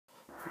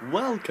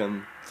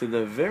Welcome to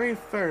the very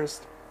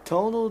first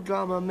Total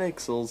Drama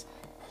Mixels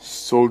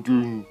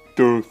Sudden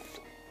Death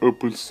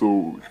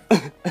episode.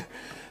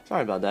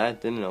 Sorry about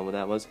that, didn't know what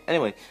that was.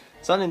 Anyway,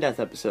 Sudden Death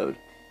episode.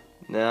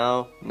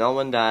 Now, no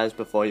one dies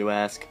before you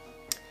ask.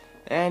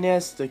 And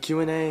yes, the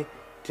Q&A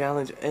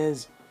challenge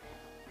is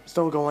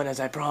still going as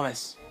I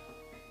promised.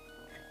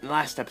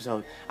 Last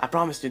episode, I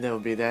promised you there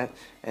would be that,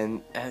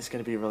 and it's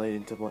going to be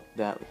related to what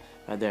that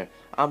right there.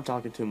 I'm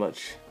talking too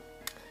much.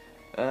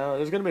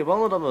 There's going to be one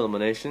lot of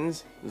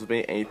eliminations. This will be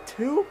a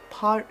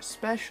two-part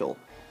special.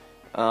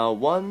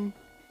 One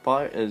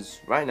part is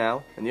right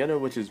now, and the other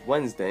which is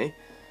Wednesday.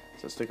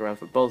 So stick around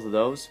for both of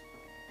those.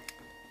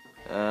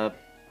 Yeah,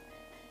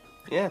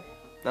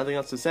 nothing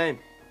else to say.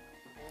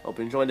 Hope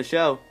you enjoyed the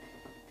show.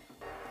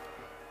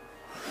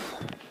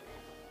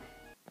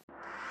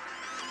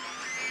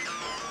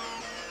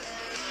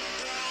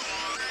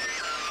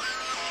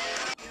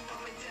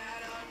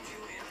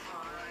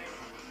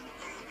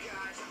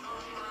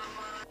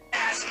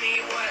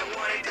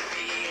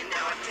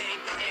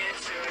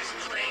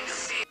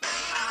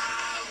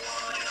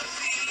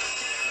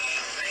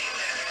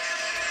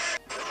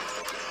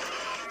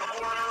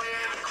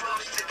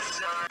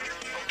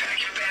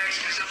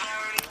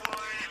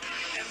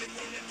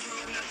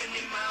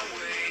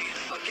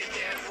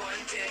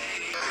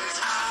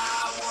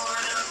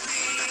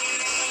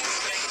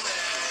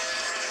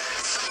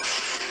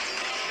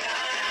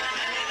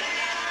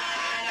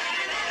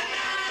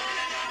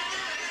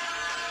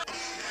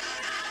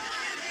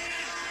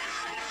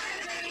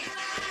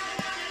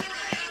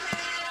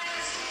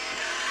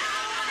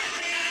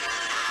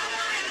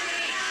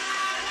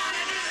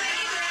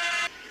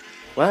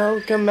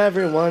 Welcome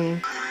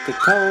everyone to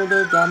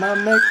Total Drama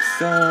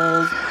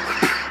Mixels.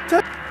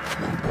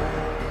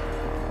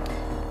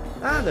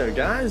 Hi there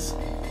guys.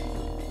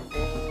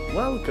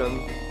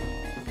 Welcome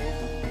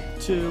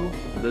to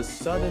the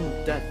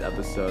Sudden Death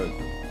episode.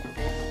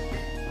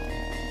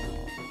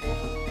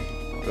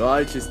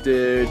 Righteous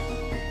dude.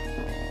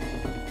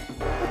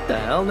 What the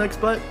hell, next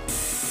butt?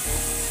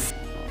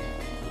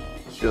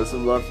 Show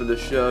some love for the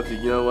show if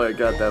you know where I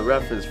got that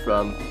reference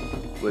from,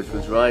 which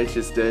was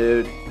Righteous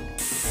dude.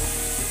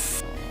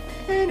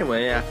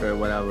 Anyway, after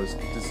when I was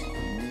just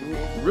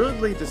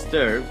rudely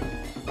disturbed,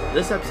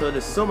 this episode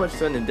is so much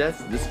sudden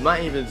death, this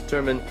might even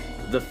determine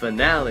the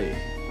finale.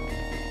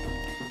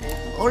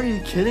 Are you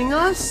kidding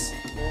us?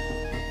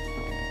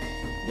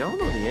 Y'all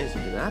know the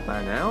answer to that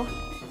by now.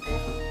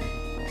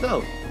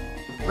 So,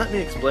 let me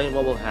explain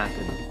what will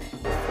happen.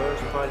 The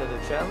first part of the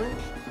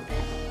challenge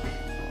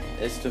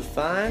is to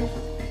find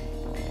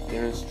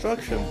your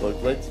instruction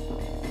booklet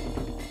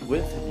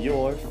with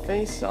your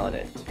face on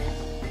it.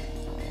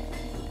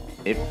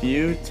 If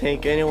you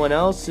take anyone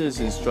else's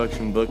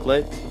instruction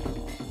booklet,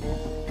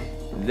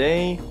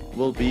 they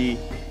will be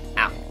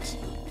out.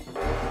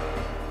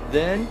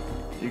 Then,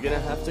 you're gonna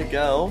have to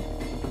go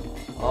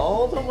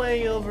all the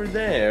way over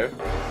there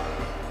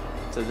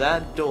to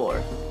that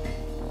door.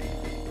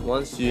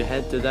 Once you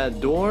head to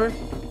that door,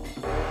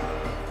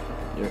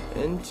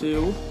 you're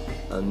into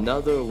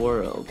another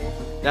world.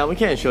 Now, we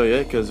can't show you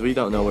because we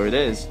don't know where it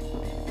is.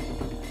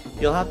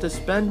 You'll have to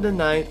spend the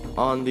night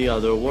on the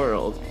other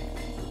world.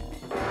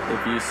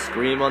 If you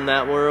scream on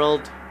that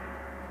world,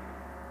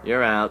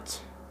 you're out.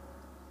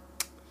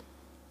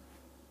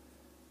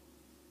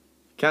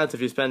 Counts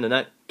if you spend the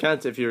night,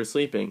 counts if you're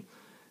sleeping.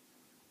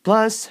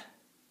 Plus,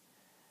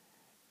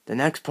 the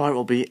next part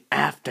will be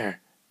after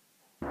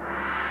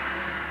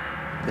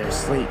their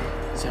sleep.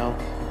 So,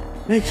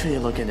 make sure you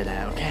look into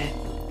that, okay?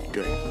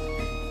 Good.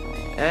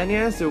 And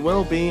yes, there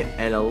will be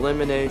an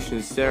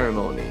elimination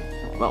ceremony.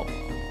 Well,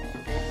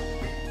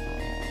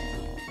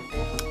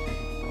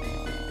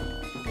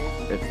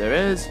 if there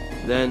is,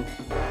 then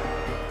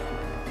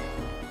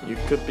you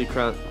could be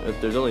crowned. If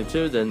there's only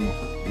two, then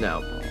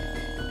no.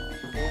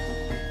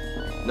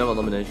 No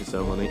elimination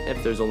ceremony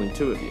if there's only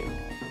two of you.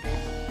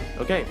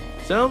 Okay,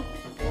 so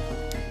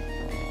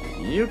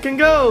you can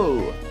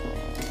go!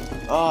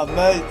 Ah,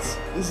 mates,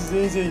 this is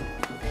easy.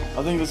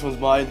 I think this one's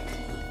mine.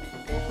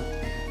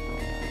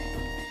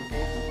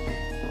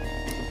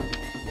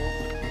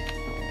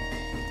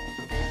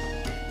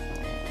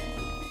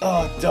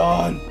 Oh,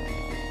 darn.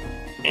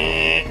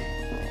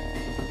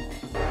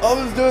 I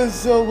was doing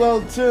so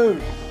well too.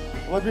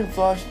 Am I being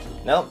flushed?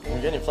 Nope, you're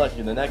getting flushed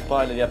in the next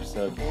part of the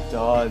episode.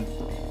 Done.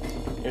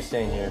 You're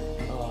staying here.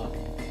 Oh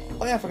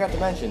yeah, I forgot to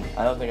mention.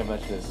 I don't think I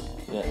mentioned this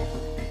yet.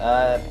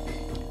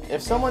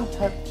 If someone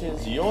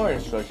touches your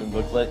instruction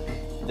booklet,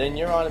 then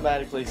you're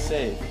automatically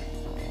safe.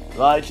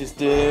 Righteous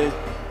dude.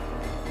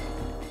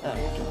 Oh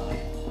god.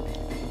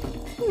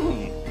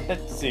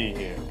 Let's see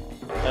here.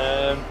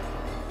 I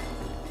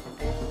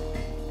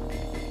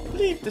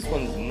believe this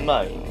one's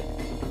mine.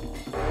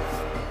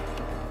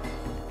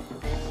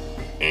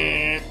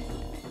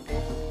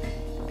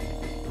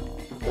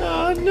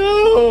 Oh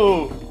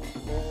no!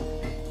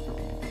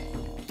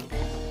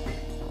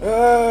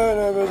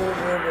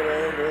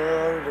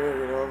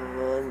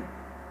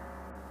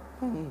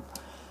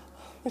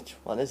 Which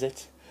one is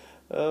it?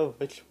 Oh,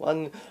 which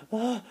one?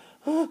 I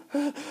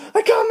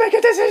can't make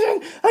a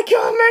decision! I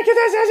can't make a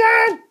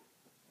decision!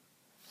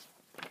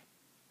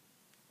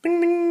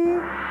 Bing, bing.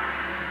 I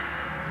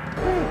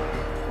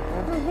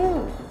don't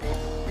know.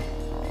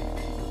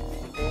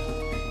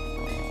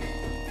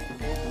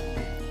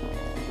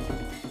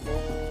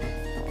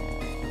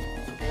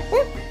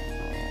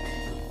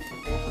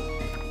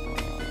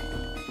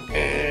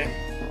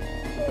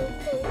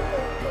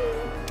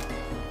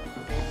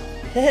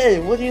 Hey,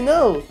 what do you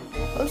know?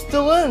 I'm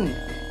still in.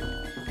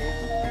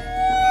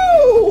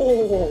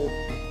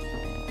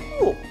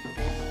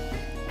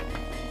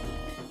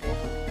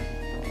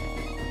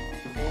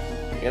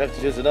 You're gonna have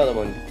to choose another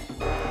one.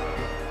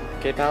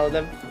 Okay,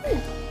 Paladin?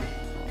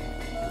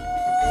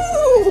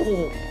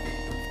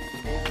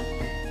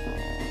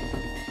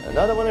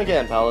 Another one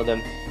again,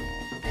 Paladin.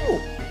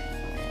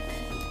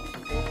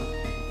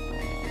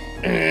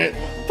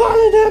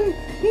 Paladin!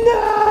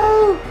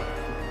 No!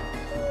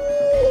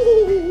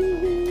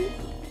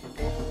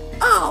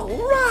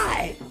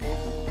 Alright!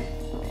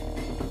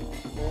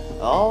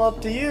 All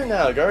up to you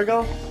now,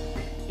 Gurgle.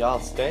 Y'all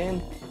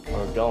staying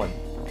or going?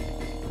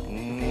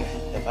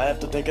 If I have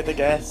to take it a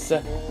guess,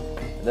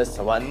 this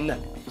one.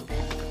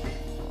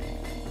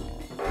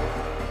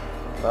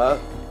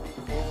 But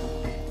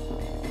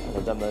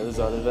the dumb is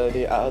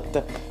already out.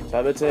 So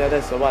I would say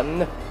this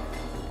one.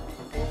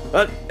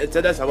 But it's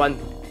this one.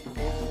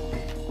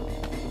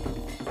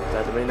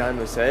 Does that mean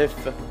I'm safe?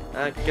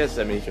 I guess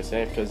that means you're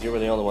safe because you were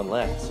the only one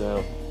left,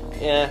 so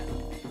yeah.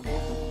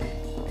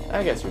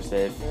 I guess you're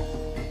safe.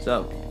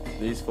 So,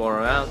 these 4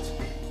 are out.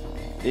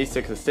 These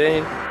 6 are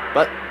staying,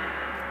 but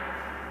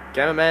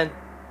cameraman,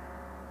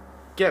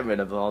 get rid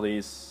of all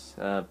these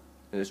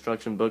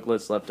instruction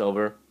booklets left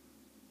over.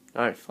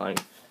 Alright, fine.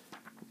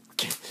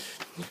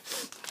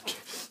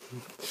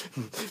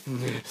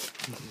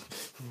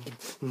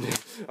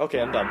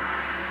 Okay, I'm done.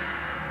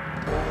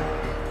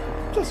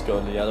 Just go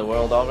to the other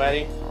world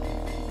already.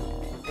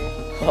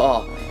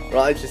 Oh,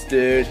 righteous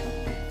dude.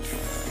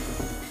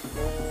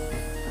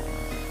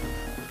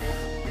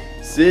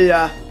 See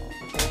ya.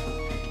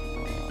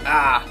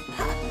 Ah.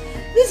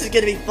 This is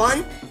gonna be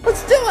fun.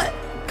 Let's do it.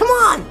 Come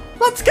on,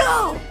 let's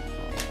go.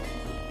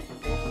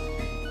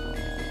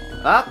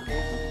 Up.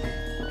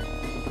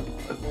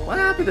 What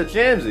happened to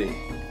Jamesy?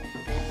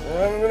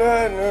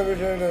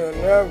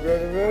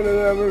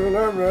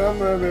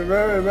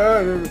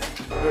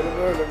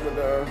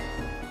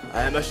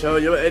 I'ma show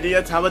you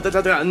idiots how it's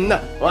done.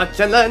 Watch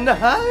and learn.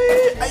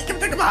 I can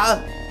pick 'em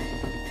up.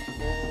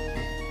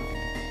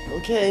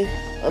 Okay.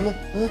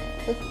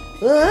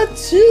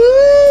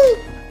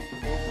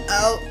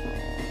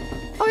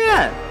 Oh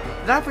yeah.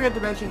 Did I forget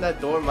to mention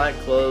that door might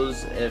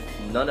close if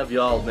none of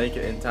y'all make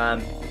it in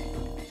time?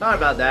 Sorry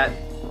about that.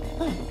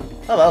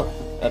 Oh well.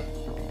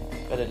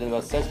 Better than the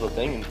most sensible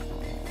thing.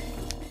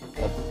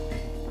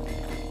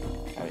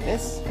 Carry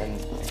this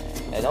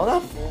and on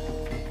off.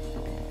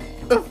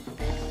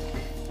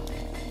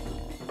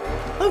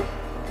 Oh,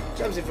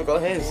 Jamesy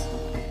forgot his.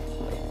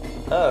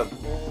 Oh,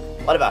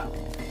 whatever.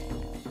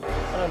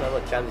 I don't know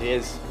what Jamesy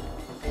is.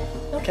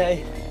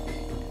 Okay,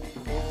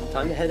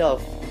 time to head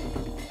off.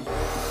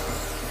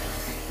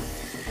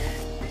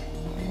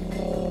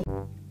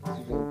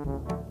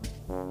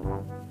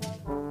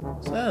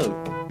 So,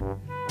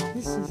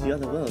 this is the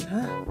other world,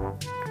 huh?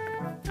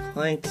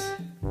 Quite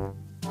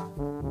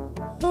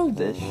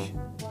oldish.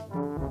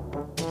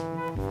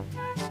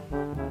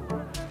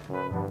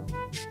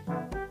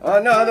 Oh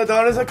no, the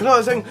doors are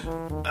closing.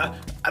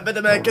 I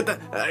better make it. No,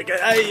 I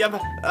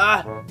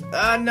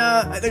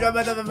think I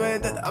better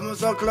make it. I'm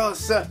so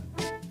close. I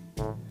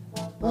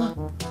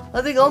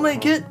think I'll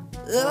make it.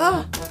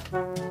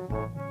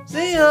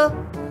 See ya.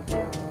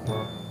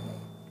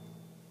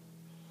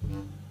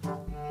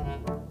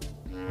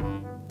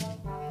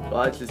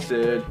 Watch this,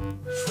 dude.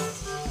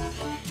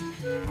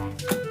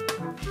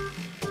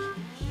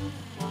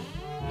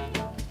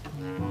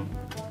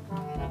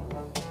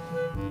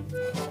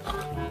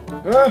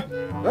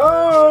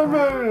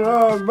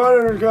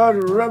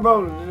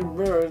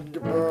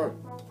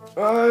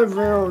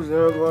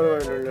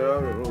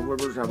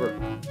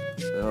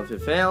 Well, if you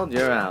failed,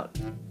 you're out.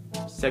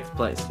 6th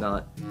place,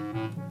 not.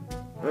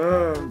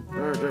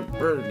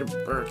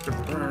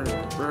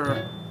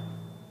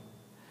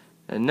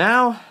 And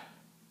now,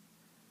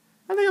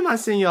 I think I might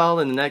see y'all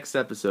in the next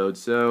episode,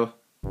 so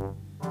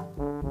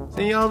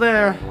see y'all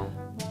there.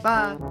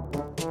 Bye.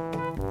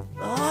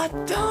 Oh,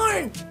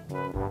 darn!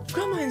 I've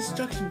got my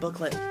instruction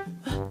booklet.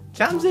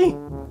 Jamesy!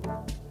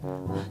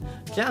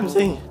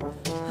 Jamesy!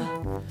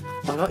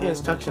 I got your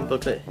instruction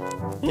booklet.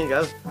 Here you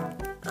go.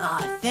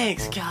 Ah,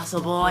 thanks,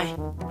 Castle Boy.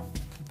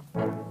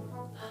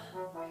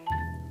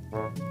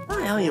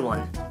 I owe you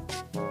one.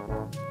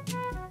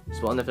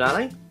 Spawn the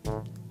finale?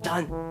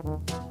 Done.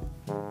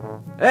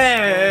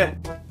 Hey!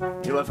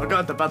 You have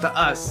forgot about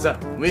us.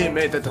 We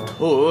made it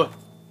too.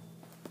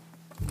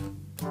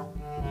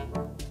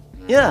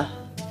 Yeah.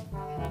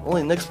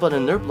 Only Nixbot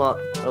and Nerdblot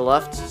are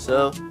left,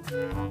 so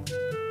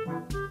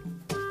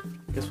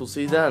guess we'll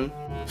see then.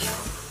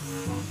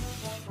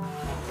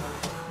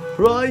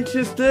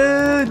 Righteous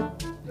dude!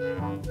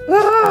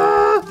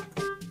 Ah!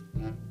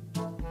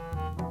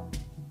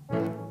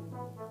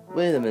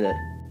 Wait a minute.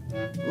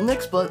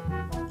 Next, but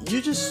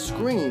you just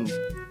screamed.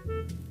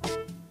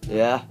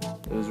 Yeah,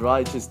 it was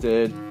Righteous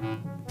dude.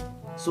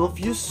 So if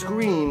you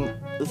scream,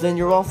 then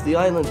you're off the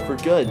island for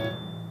good.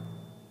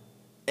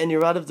 And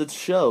you're out of the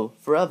show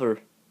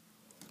forever.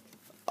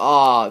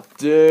 Aw,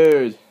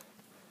 dude.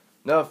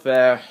 No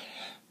fair.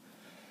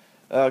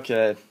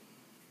 Okay.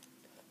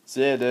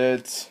 See ya,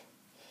 dudes.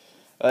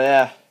 Oh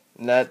yeah,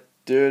 and that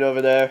dude over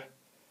there,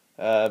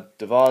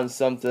 Devon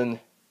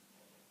something.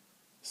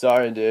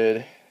 Sorry,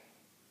 dude.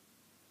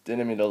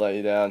 Didn't mean to let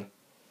you down.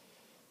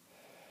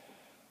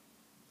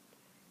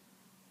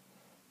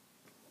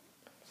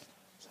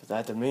 So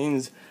that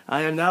means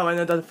I am now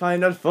in the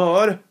final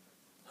four.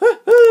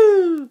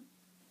 Woohoo!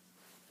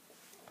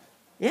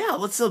 Yeah,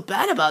 what's so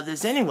bad about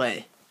this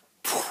anyway?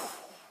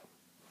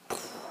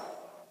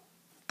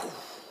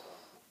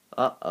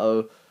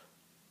 Uh-oh.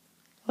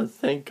 I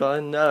think I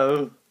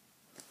know.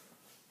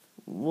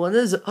 What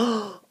is it?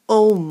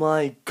 Oh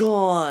my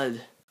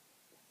god!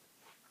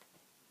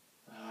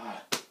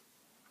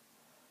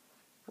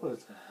 What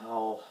the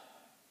hell?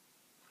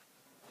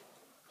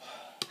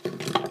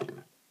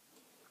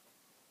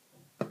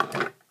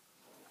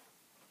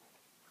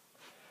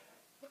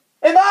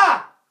 Hey,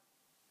 Ma!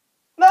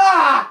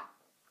 Ma!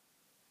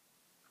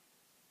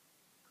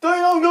 Don't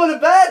you know I'm going to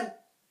bed?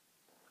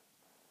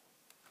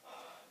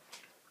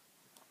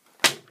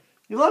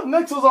 You left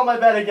Mixels on my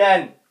bed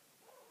again!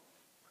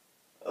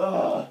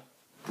 Ugh.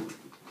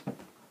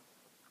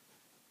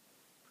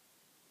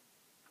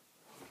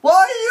 Why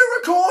are you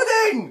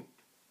recording?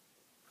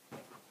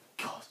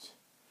 God.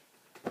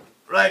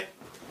 Right.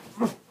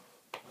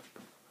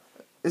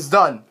 It's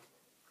done.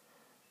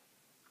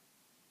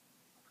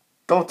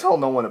 Don't tell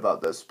no one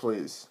about this,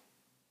 please.